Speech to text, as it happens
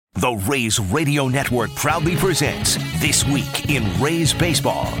The Rays Radio Network proudly presents This Week in Rays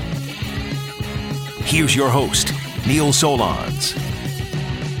Baseball. Here's your host, Neil Solondz.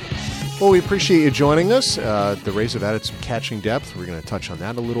 Well, we appreciate you joining us. The Rays have added some catching depth. We're going to touch on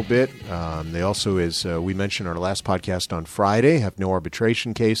that a little bit. They also, as we mentioned on our last podcast on Friday, have no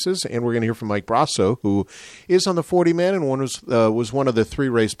arbitration cases. And we're going to hear from Mike Brosseau, who is on the 40-man and was one of the three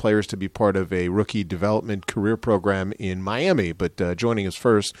Rays players to be part of a rookie development career program in Miami. But joining us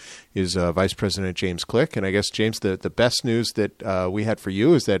first is Vice President James Click. And I guess, James, the best news that we had for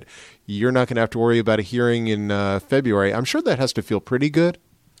you is that you're not going to have to worry about a hearing in February. I'm sure that has to feel pretty good.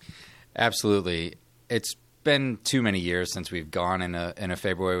 Absolutely. It's been too many years since we've gone in a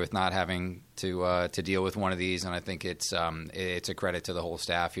February with not having to deal with one of these, and I think it's a credit to the whole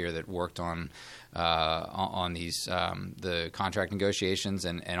staff here that worked on these the contract negotiations,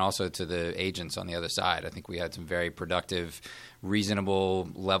 and also to the agents on the other side. I think we had some very productive, reasonable,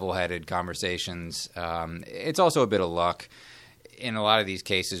 level-headed conversations. It's also a bit of luck. In a lot of these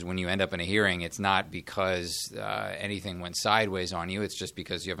cases, when you end up in a hearing, it's not because anything went sideways on you. It's just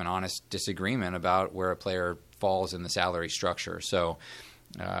because you have an honest disagreement about where a player falls in the salary structure. So,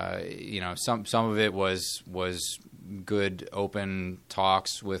 some of it was good, open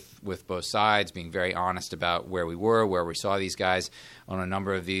talks with both sides, being very honest about where we were, where we saw these guys. On a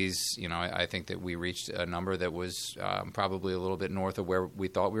number of these, I think that we reached a number that was probably a little bit north of where we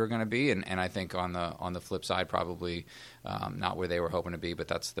thought we were going to be, and I think on the flip side, probably not where they were hoping to be. But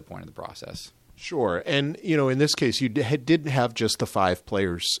that's the point of the process. Sure. And, in this case, you didn't have just the five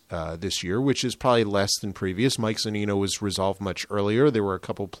players this year, which is probably less than previous. Mike Zunino was resolved much earlier. There were a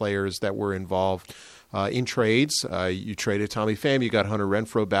couple players that were involved in trades. You traded Tommy Pham. You got Hunter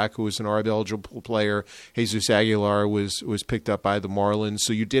Renfroe back, who was an ARB-eligible player. Jesus Aguilar was picked up by the Marlins.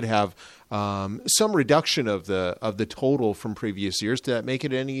 So you did have some reduction of the total from previous years. Did that make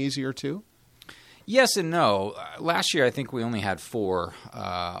it any easier, too? Yes and no. Last year, I think we only had four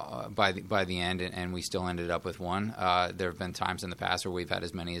by the end, and we still ended up with one. There have been times in the past where we've had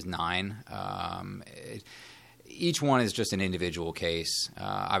as many as nine. Each one is just an individual case.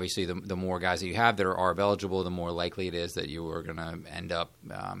 Obviously, the more guys that you have that are ARB eligible, the more likely it is that you are going to end up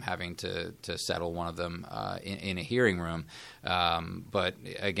having to settle one of them in a hearing room. But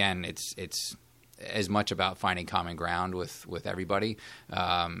again, it's as much about finding common ground with everybody,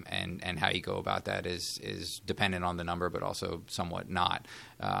 and how you go about that is dependent on the number, but also somewhat not.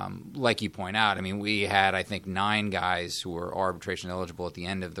 Like you point out, I mean, we had, I think, 9 guys who were arbitration eligible at the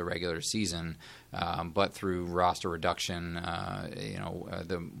end of the regular season, but through roster reduction,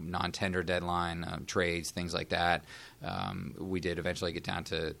 the non-tender deadline, trades, things like that, we did eventually get down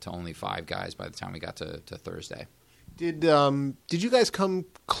to only 5 guys by the time we got to Thursday. Did you guys come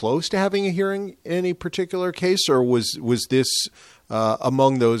close to having a hearing in any particular case, or was this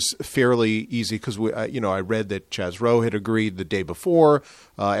among those fairly easy? Because I read that Chaz Rowe had agreed the day before,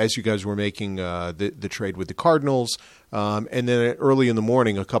 as you guys were making the trade with the Cardinals, and then early in the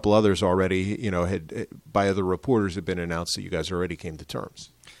morning, a couple others already, had by other reporters had been announced that you guys already came to terms.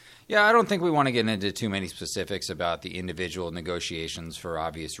 Yeah, I don't think we want to get into too many specifics about the individual negotiations for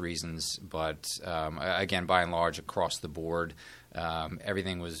obvious reasons. But again, by and large, across the board,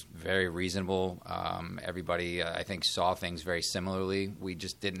 everything was very reasonable. Everybody, I think, saw things very similarly. We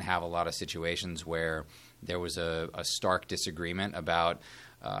just didn't have a lot of situations where there was a stark disagreement about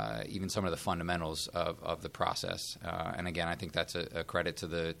even some of the fundamentals of the process. And again, I think that's a credit to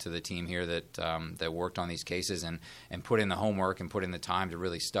the team here that worked on these cases and put in the homework and put in the time to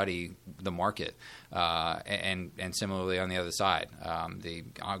really study the market. And similarly on the other side, the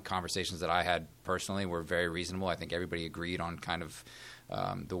conversations that I had personally were very reasonable. I think everybody agreed on kind of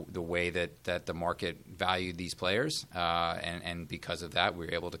the way that the market valued these players, and because of that, we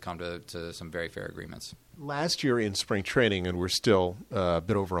were able to come to some very fair agreements. Last year in spring training, and we're still a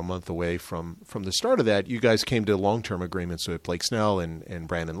bit over a month away from the start of that, you guys came to long-term agreements with Blake Snell and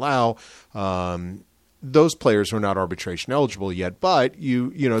Brandon Lau. Those players are not arbitration eligible yet, but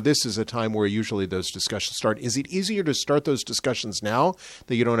this is a time where usually those discussions start. Is it easier to start those discussions now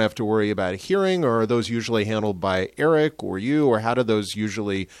that you don't have to worry about a hearing, or are those usually handled by Eric or you, or how do those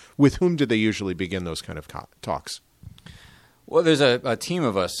usually, with whom do they usually begin those kind of talks? Well, there's a team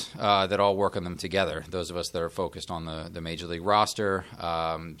of us that all work on them together, those of us that are focused on the Major League roster,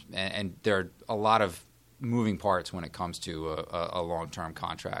 and there are a lot of moving parts when it comes to a long-term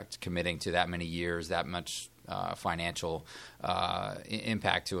contract, committing to that many years, that much financial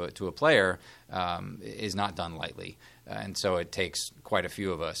impact to a player is not done lightly. And so it takes quite a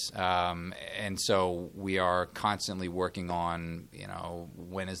few of us. And so we are constantly working on,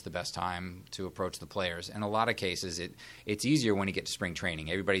 when is the best time to approach the players. In a lot of cases, it's easier when you get to spring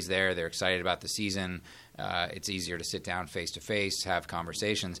training. Everybody's there. They're excited about the season. It's easier to sit down face-to-face, have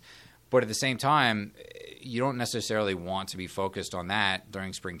conversations. But at the same time, you don't necessarily want to be focused on that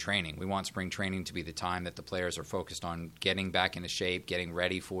during spring training. We want spring training to be the time that the players are focused on getting back into shape, getting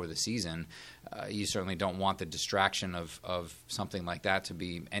ready for the season. You certainly don't want the distraction of something like that to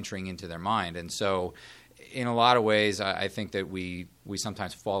be entering into their mind. And so in a lot of ways, I think that we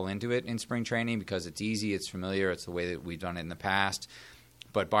sometimes fall into it in spring training because it's easy, it's familiar, it's the way that we've done it in the past.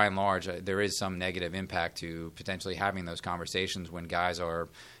 But by and large, there is some negative impact to potentially having those conversations when guys are,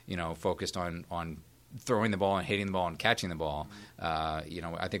 focused on throwing the ball and hitting the ball and catching the ball.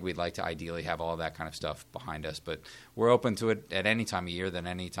 I think we'd like to ideally have all of that kind of stuff behind us. But we're open to it at any time of year, than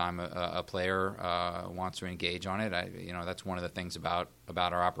any time a player wants to engage on it. That's one of the things about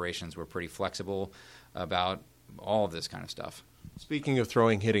our operations. We're pretty flexible about all of this kind of stuff. Speaking of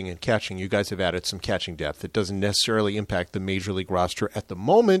throwing, hitting, and catching, you guys have added some catching depth. It doesn't necessarily impact the Major League roster at the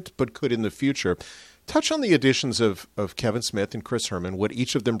moment, but could in the future. Touch on the additions of Kevin Smith and Chris Herman, what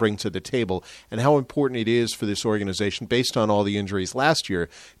each of them bring to the table, and how important it is for this organization, based on all the injuries last year,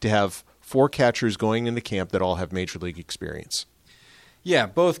 to have 4 catchers going into camp that all have Major League experience. Yeah,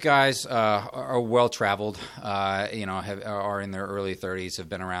 both guys are well-traveled, are in their early 30s, have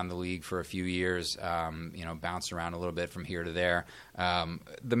been around the league for a few years, bounced around a little bit from here to there.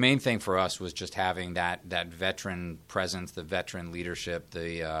 The main thing for us was just having that veteran presence, the veteran leadership,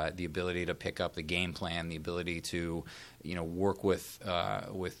 the ability to pick up the game plan, the ability to work with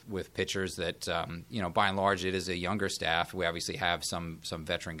pitchers that, by and large, it is a younger staff. We obviously have some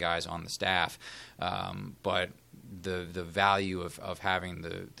veteran guys on the staff, but the value of having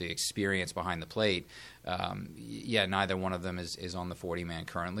the experience behind the plate, neither one of them is on the 40-man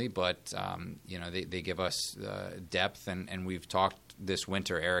currently, but they give us depth, and we've talked this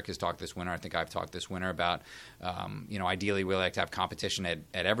winter. Eric has talked this winter. I think I've talked this winter about, ideally we like to have competition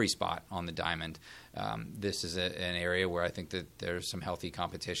at every spot on the diamond. This is an area where I think that there's some healthy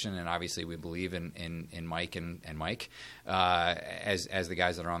competition, and obviously we believe in Mike and Mike as the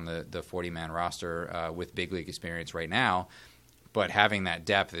guys that are on the 40-man roster with big league experience right now. But having that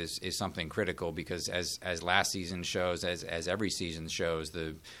depth is something critical, because as last season shows, as every season shows,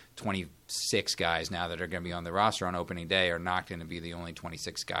 the 26 guys now that are going to be on the roster on opening day are not going to be the only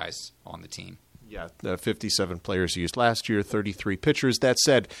 26 guys on the team. Yeah, 57 players used last year, 33 pitchers. That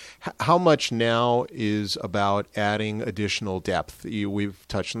said, how much now is about adding additional depth? We've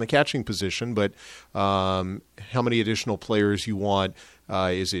touched on the catching position, but how many additional players you want?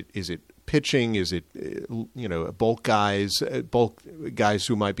 Is it pitching? Is it bulk guys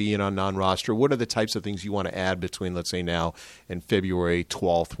who might be in on non-roster? What are the types of things you want to add between, let's say, now and February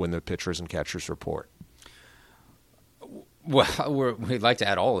 12th when the pitchers and catchers report? Well, we'd like to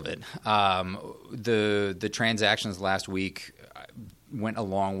add all of it. The transactions last week went a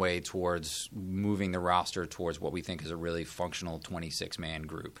long way towards moving the roster towards what we think is a really functional 26-man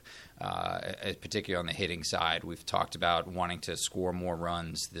group, particularly on the hitting side. We've talked about wanting to score more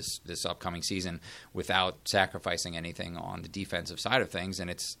runs this upcoming season without sacrificing anything on the defensive side of things, and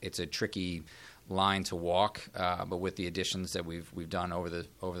it's a tricky line to walk, but with the additions that we've done over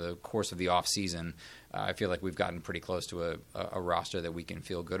the course of the off season, I feel like we've gotten pretty close to a roster that we can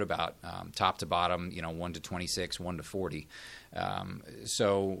feel good about, top to bottom, 1 to 26, 1 to 40.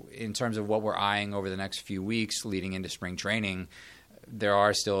 So in terms of what we're eyeing over the next few weeks leading into spring training, there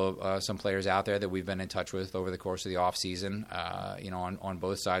are still some players out there that we've been in touch with over the course of the off season, on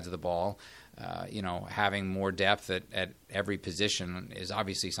both sides of the ball. Having more depth at every position is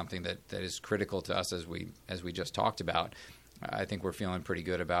obviously something that is critical to us, as we just talked about. I think we're feeling pretty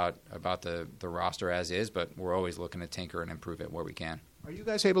good about the roster as is, but we're always looking to tinker and improve it where we can. Are you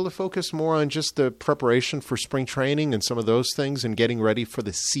guys able to focus more on just the preparation for spring training and some of those things and getting ready for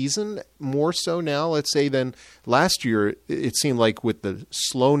the season more so now, let's say, than last year? It seemed like with the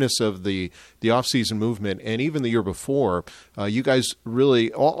slowness of the off-season movement, and even the year before, you guys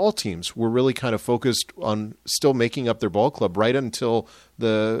really, all teams were really kind of focused on still making up their ball club right until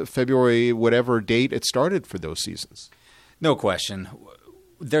the February whatever date it started for those seasons. No question.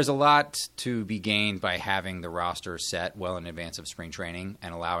 There's a lot to be gained by having the roster set well in advance of spring training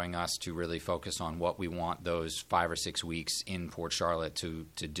and allowing us to really focus on what we want those 5 or 6 weeks in Port Charlotte to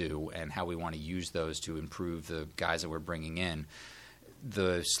do, and how we want to use those to improve the guys that we're bringing in.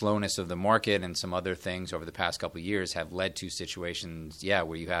 The slowness of the market and some other things over the past couple of years have led to situations,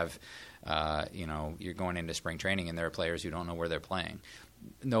 where you have You're going into spring training and there are players who don't know where they're playing.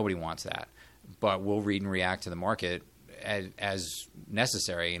 Nobody wants that. But we'll read and react to the market as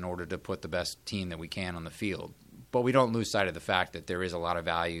necessary in order to put the best team that we can on the field. But we don't lose sight of the fact that there is a lot of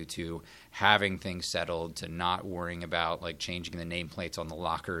value to having things settled, to not worrying about like changing the nameplates on the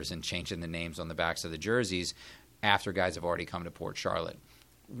lockers and changing the names on the backs of the jerseys after guys have already come to Port Charlotte.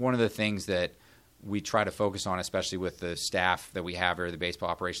 One of the things that we try to focus on, especially with the staff that we have, or the baseball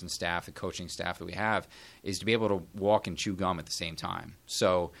operations staff, the coaching staff that we have, is to be able to walk and chew gum at the same time.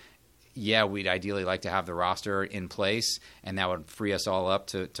 So yeah, we'd ideally like to have the roster in place, and that would free us all up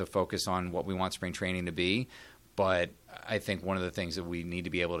to focus on what we want spring training to be. But I think one of the things that we need to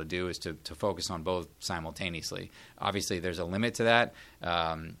be able to do is to focus on both simultaneously. Obviously, there's a limit to that.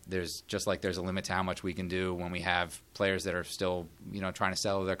 There's a limit to how much we can do when we have players that are still, trying to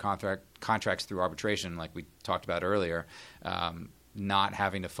settle their contracts through arbitration, like we talked about earlier. Not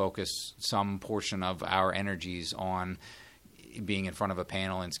having to focus some portion of our energies on being in front of a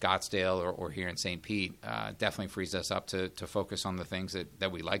panel in Scottsdale or here in St. Pete definitely frees us up to focus on the things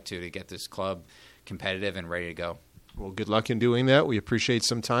that we like to get this club competitive and ready to go. Well, good luck in doing that. We appreciate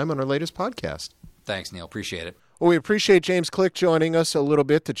some time on our latest podcast. Thanks, Neil. Appreciate it. Well, we appreciate James Click joining us a little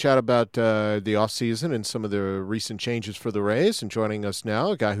bit to chat about the offseason and some of the recent changes for the Rays, and joining us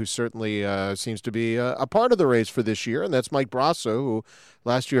now, a guy who certainly seems to be a part of the Rays for this year, and that's Mike Brosseau, who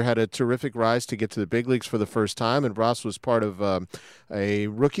last year had a terrific rise to get to the big leagues for the first time, and Brosseau was part of a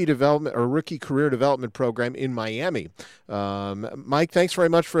rookie career development program in Miami. Mike, thanks very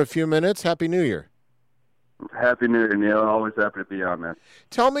much for a few minutes. Happy New Year. Happy New Year, Neil. Always happy to be on, man.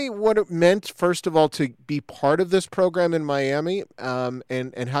 Tell me what it meant, first of all, to be part of this program in Miami,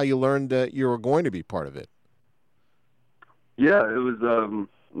 and how you learned that you were going to be part of it. Yeah, it was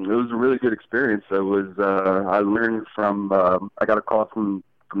a really good experience. I learned from I got a call from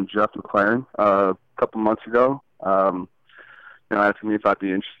Jeff McLaren a couple months ago. Asking me if I'd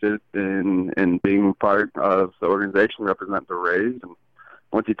be interested in being part of the organization, representing the Rays. And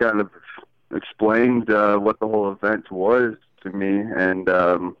once he kind of explained what the whole event was to me, and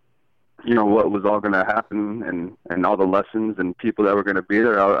what was all going to happen, and all the lessons and people that were going to be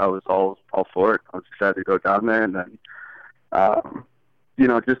there, I was all for it. I was excited to go down there, and then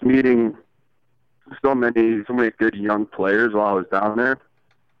just meeting so many good young players while I was down there,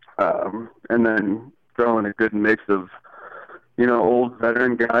 and then throwing a good mix of old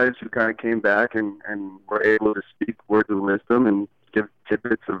veteran guys who kind of came back and were able to speak words of wisdom and give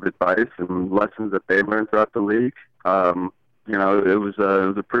tidbits of advice and lessons that they learned throughout the league. It was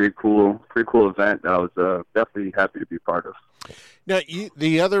a pretty cool event that I was definitely happy to be part of. Now,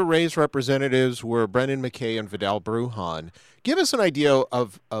 the other Rays representatives were Brendan McKay and Vidal Brujan. Give us an idea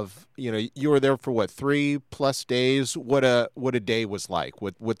of you were there for 3+ days. What a day was like.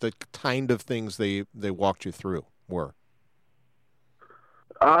 What the kind of things they walked you through were.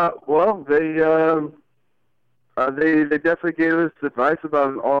 Well, they definitely gave us advice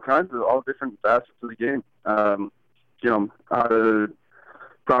about all different facets of the game. How to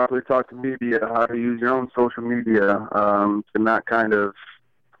properly talk to media, how to use your own social media to not kind of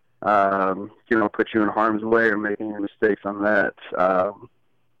put you in harm's way or make any mistakes on that.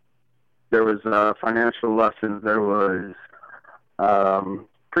 There was financial lessons. There was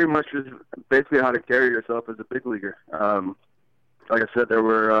pretty much just basically how to carry yourself as a big leaguer. Like I said, there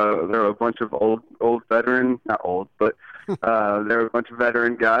were a bunch of old veteran, not old, but there were a bunch of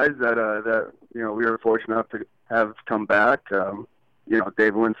veteran guys that we were fortunate enough to have come back.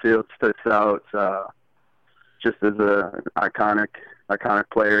 Dave Winfield sticks out just as an iconic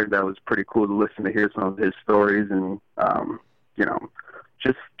player. That was pretty cool to listen to, hear some of his stories, and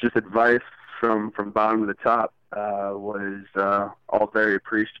just advice from bottom to the top was all very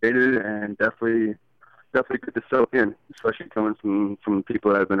appreciated, and definitely good to soak in, especially coming from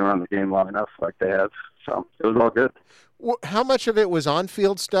people that have been around the game long enough like they have. So it was all good. Well, how much of it was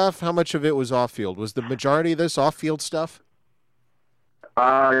on-field stuff? How much of it was off-field? Was the majority of this off-field stuff?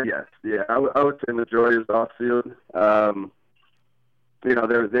 Yes. Yeah, I would say the majority is off-field.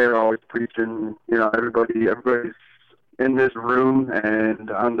 They're always preaching, everybody's in this room and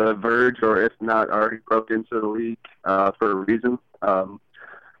on the verge, or if not already broke into the league for a reason.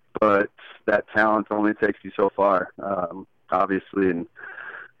 But that talent only takes you so far, obviously. And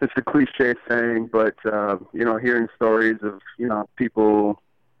it's a cliche saying, but, hearing stories of, people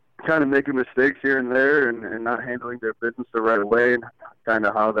kind of making mistakes here and there and not handling their business the right way, and kind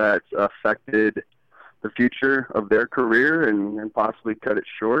of how that affected the future of their career and possibly cut it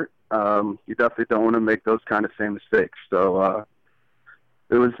short. You definitely don't want to make those kind of same mistakes. So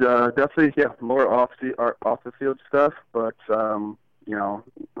it was definitely more off the field stuff, but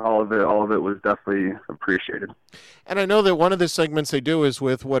all of it was definitely appreciated. And I know that one of the segments they do is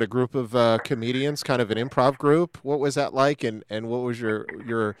with a group of comedians, kind of an improv group. What was that like, and what was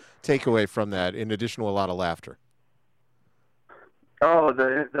your takeaway from that? In addition to a lot of laughter. Oh,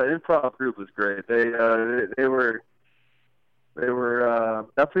 the improv group was great. They were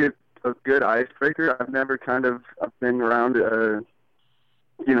definitely a good icebreaker. I've never I've been around an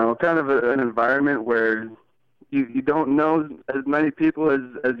environment where you don't know as many people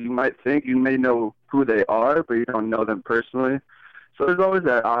as you might think. You may know who they are, but you don't know them personally. So there's always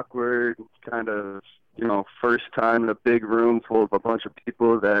that awkward kind of, first time in a big room full of a bunch of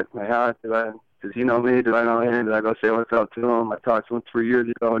people that, does he know me? Did I know him? Did I go say what's up to him? I talked to him 3 years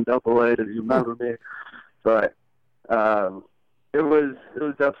ago in Double A. Does he remember me? But it was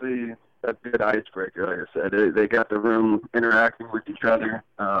definitely a good icebreaker. Like I said, they got the room interacting with each other.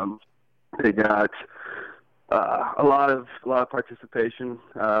 They got a lot of participation.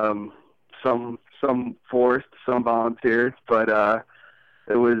 Some forced, some volunteered, but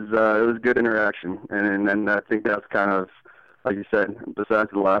it was good interaction. And I think that's kind of, like you said,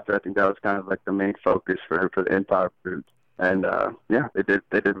 besides the laughter, I think that was kind of like the main focus for the improv group. And they did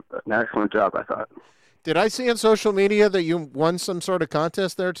an excellent job, I thought. Did I see on social media that you won some sort of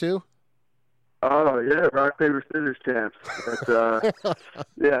contest there too? Oh yeah, rock paper scissors champs.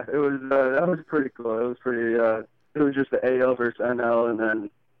 Yeah, it was that was pretty cool. It was pretty. It was just the AL versus NL, and then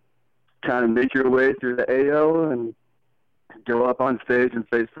kind of make your way through the AL and go up on stage and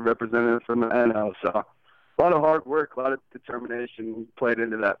face the representative from the NL. So a lot of hard work, a lot of determination played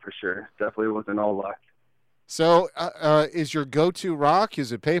into that for sure. Definitely wasn't all luck. So, is your go-to rock?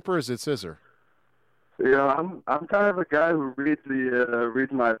 Is it paper? Is it scissor? I'm kind of a guy who reads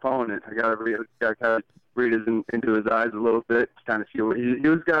my opponent. I gotta kind of read into his eyes a little bit, kind of see what he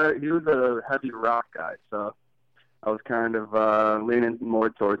was a heavy rock guy, so I was kind of leaning more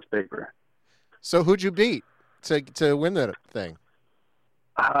towards paper. So who'd you beat to win that thing?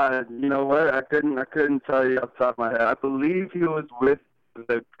 You know what? I couldn't tell you off the top of my head. I believe he was with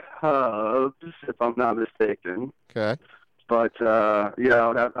the Cubs, if I'm not mistaken. Okay. But yeah, I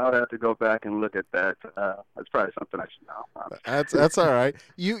would have to go back and look at that. That's probably something I should know. That's all right.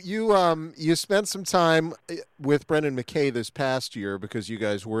 You spent some time with Brendan McKay this past year because you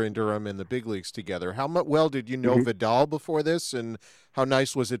guys were in Durham in the big leagues together. How well did you know Vidal before this, and how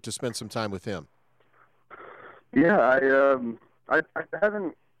nice was it to spend some time with him? Yeah, I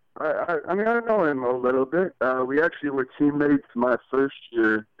haven't. I mean, I know him a little bit. We actually were teammates my first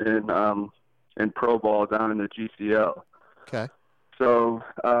year in pro ball down in the GCL. Okay. So,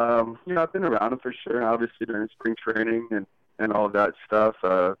 I've been around him for sure, obviously during spring training and all that stuff.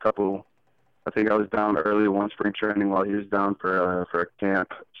 I think I was down early one spring training while he was down for a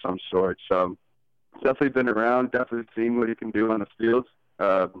camp of some sort. So, definitely been around, definitely seen what he can do on the field.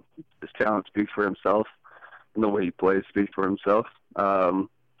 His talent speaks for himself, and the way he plays speaks for himself.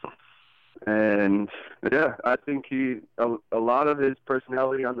 And yeah, I think a lot of his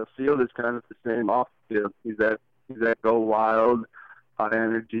personality on the field is kind of the same off the field. He's that go wild, hot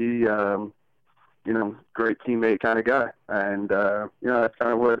energy, great teammate kind of guy. And, that's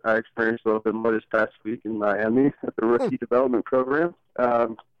kind of what I experienced a little bit more this past week in Miami at the rookie development program. He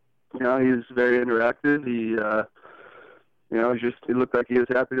was very interactive. He looked like he was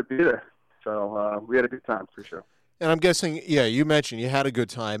happy to be there. So we had a good time for sure. And I'm guessing, yeah, you mentioned you had a good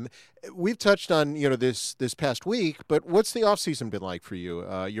time. We've touched on, this past week, but what's the offseason been like for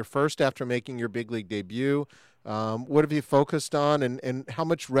you? Your first after making your big league debut. What have you focused on, and how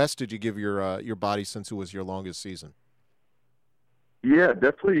much rest did you give your body since it was your longest season? Yeah,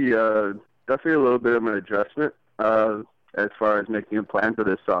 definitely a little bit of an adjustment as far as making a plan for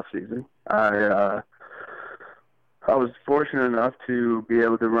this offseason. I was fortunate enough to be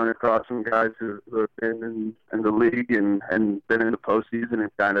able to run across some guys who have been in the league and been in the postseason and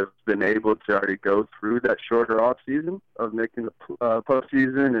kind of been able to already go through that shorter off season of making the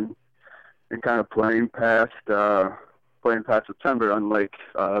postseason and kind of playing past September, unlike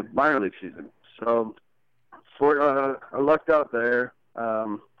minor league season. So I lucked out there.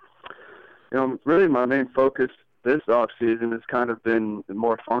 Really my main focus this off season has kind of been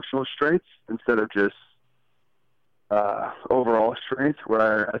more functional strengths instead of just overall strength,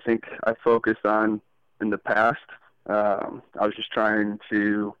 where I think I focused on in the past. I was just trying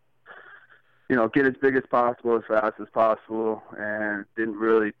to, get as big as possible, as fast as possible, and didn't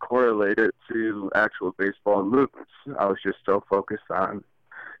really correlate it to actual baseball movements. I was just so focused on,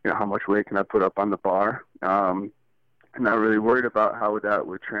 how much weight can I put up on the bar, and not really worried about how that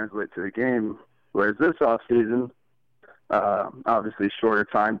would translate to the game. Whereas this off season, obviously shorter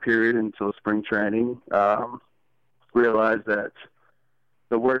time period until spring training, realized that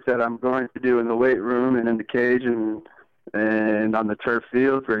the work that I'm going to do in the weight room and in the cage and on the turf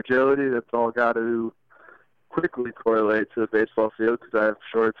field for agility, that's all got to quickly correlate to the baseball field because I have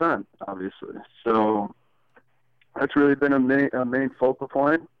shorter time, obviously. So that's really been a main focal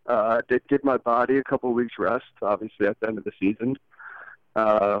point. I did give my body a couple of weeks rest, obviously, at the end of the season,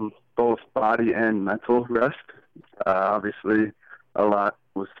 both body and mental rest. Obviously, a lot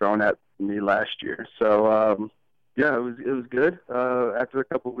was thrown at me last year. So, yeah, it was good. After a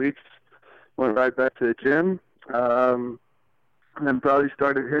couple of weeks, went right back to the gym, and then probably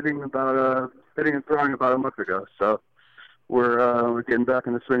started hitting and throwing about a month ago. So we're getting back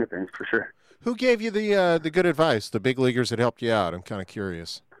in the swing of things for sure. Who gave you the good advice? The big leaguers that helped you out? I'm kind of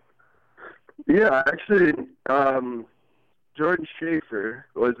curious. Yeah, actually, Jordan Schaefer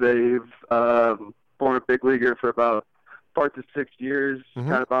was a former big leaguer for about 5 to 6 years. Mm-hmm.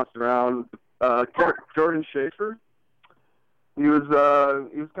 Kind of bounced around. Jordan Schaefer. He was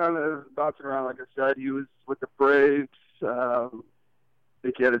kind of bouncing around, like I said. He was with the Braves. I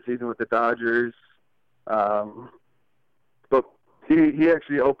think he had a season with the Dodgers. But he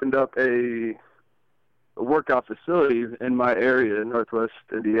actually opened up a workout facility in my area in Northwest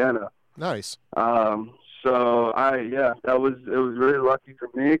Indiana. Nice. So it was really lucky for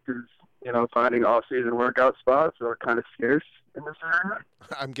me because, finding off-season workout spots are kind of scarce in this area.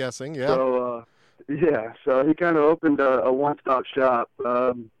 I'm guessing, yeah. So, so he kind of opened a one-stop shop,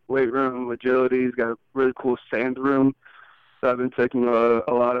 weight room, agility. He's got a really cool sand room that I've been taking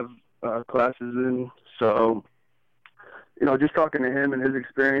a lot of classes in. So, just talking to him and his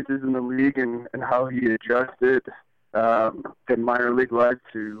experiences in the league and how he adjusted from minor league life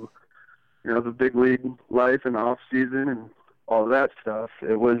to, the big league life and the off season and all that stuff.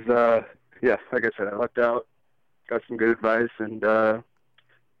 It was, like I said, I lucked out, got some good advice, and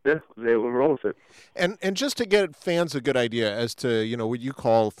was able to roll with it. And just to get fans a good idea as to, what you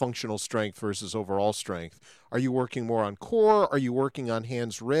call functional strength versus overall strength, are you working more on core? Are you working on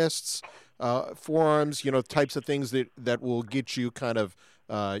hands, wrists, forearms, types of things that will get you kind of,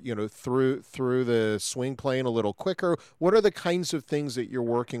 through the swing plane a little quicker? What are the kinds of things that you're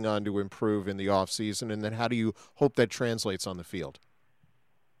working on to improve in the off season? And then how do you hope that translates on the field?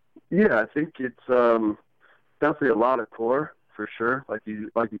 Yeah, I think it's definitely a lot of core for sure. Like you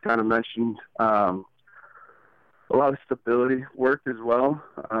kind of mentioned, a lot of stability work as well.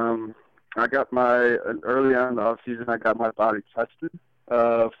 I got early on in the off season, I got my body tested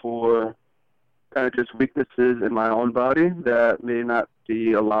for kind of just weaknesses in my own body that may not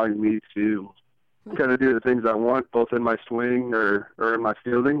be allowing me to kind of do the things I want, both in my swing or in my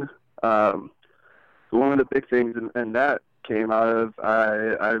fielding. So one of the big things, and that came out of,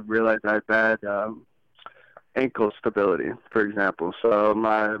 I realized I had bad ankle stability, for example. So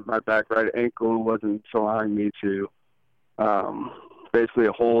my back right ankle wasn't allowing me to basically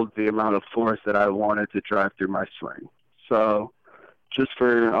hold the amount of force that I wanted to drive through my swing. So just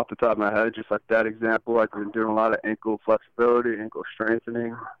for off the top of my head, just like that example, I've been doing a lot of ankle flexibility, ankle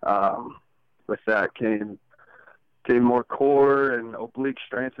strengthening. With that came more core and oblique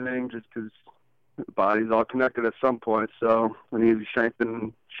strengthening, just because the body's all connected at some point. So when you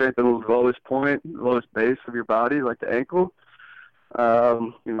strengthen the lowest point, the lowest base of your body, like the ankle,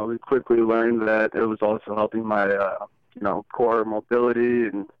 we quickly learned that it was also helping my core mobility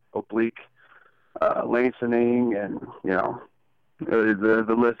and oblique lengthening, and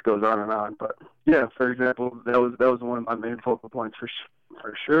the list goes on and on. But yeah, for example, that was one of my main focal points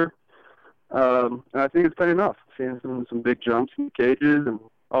for sure. And I think it's paying off. Seeing some big jumps in cages and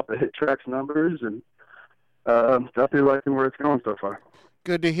off the hit tracks numbers, and definitely liking where it's going so far.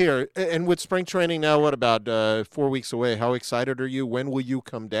 Good to hear. And with spring training now, what about 4 weeks away? How excited are you? When will you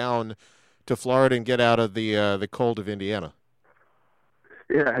come down to Florida and get out of the cold of Indiana?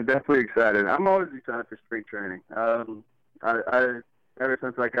 Yeah, definitely excited. I'm always excited for spring training. I ever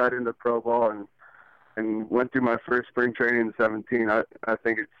since I got into pro ball and went through my first spring training in 17, I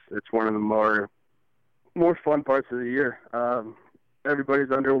think it's one of the more fun parts of the year. Everybody's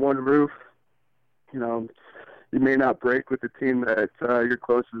under one roof. You may not break with the team that your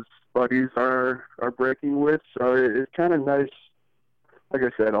closest buddies are breaking with, so it's kind of nice. Like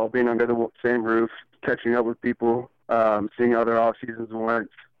I said, all being under the same roof, catching up with people, seeing how their off seasons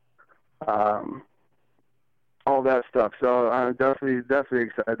went. All that stuff. So I'm definitely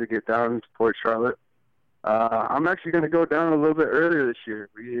excited to get down and support Charlotte. I'm actually going to go down a little bit earlier this year.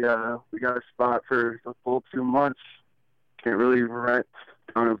 We got a spot for a full 2 months. Can't really rent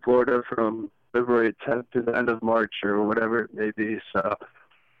down in Florida from February 10th to the end of March or whatever it may be. So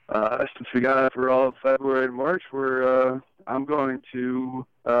since we got it for all of February and March, I'm going to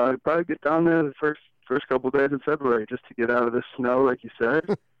probably get down there the first first couple of days in February just to get out of the snow, like you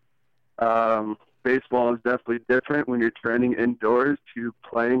said. Baseball is definitely different when you're training indoors to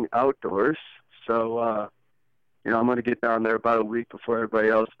playing outdoors. So, I'm going to get down there about a week before everybody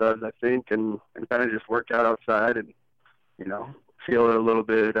else does, I think, and kind of just work out outside and, feel it a little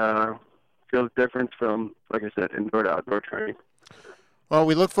bit, feel the difference from, like I said, indoor to outdoor training. Well,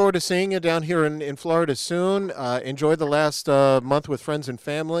 we look forward to seeing you down here in Florida soon. Enjoy the last month with friends and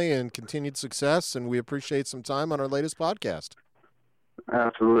family and continued success, and we appreciate some time on our latest podcast.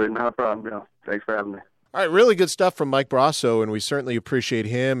 Absolutely. Not a problem, Bill. Thanks for having me. All right, really good stuff from Mike Brosseau, and we certainly appreciate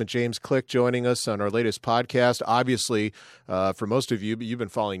him and James Click joining us on our latest podcast. Obviously, for most of you, you've been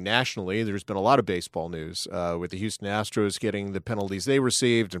following nationally. There's been a lot of baseball news with the Houston Astros getting the penalties they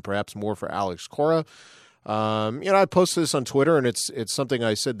received and perhaps more for Alex Cora. I posted this on Twitter, and it's something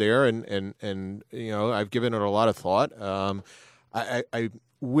I said there, and I've given it a lot of thought. I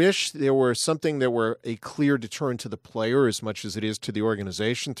wish there were something that were a clear deterrent to the player as much as it is to the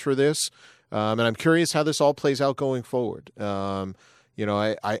organization through this. And I'm curious how this all plays out going forward. I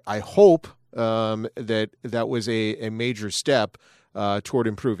hope that was a major step toward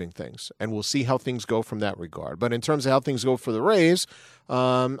improving things, and we'll see how things go from that regard. But in terms of how things go for the Rays,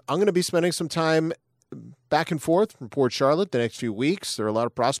 I'm going to be spending some time back and forth from Port Charlotte the next few weeks. There are a lot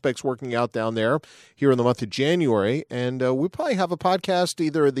of prospects working out down there here in the month of January, and we'll probably have a podcast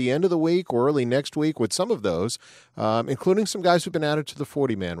either at the end of the week or early next week with some of those, including some guys who've been added to the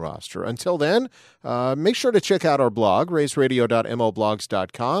 40-man roster. Until then, make sure to check out our blog,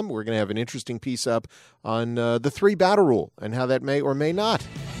 raysradio.mlblogs.com. We're going to have an interesting piece up on the 3 battle rule and how that may or may not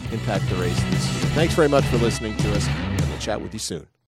impact the Rays this year. Thanks very much for listening to us, and we'll chat with you soon.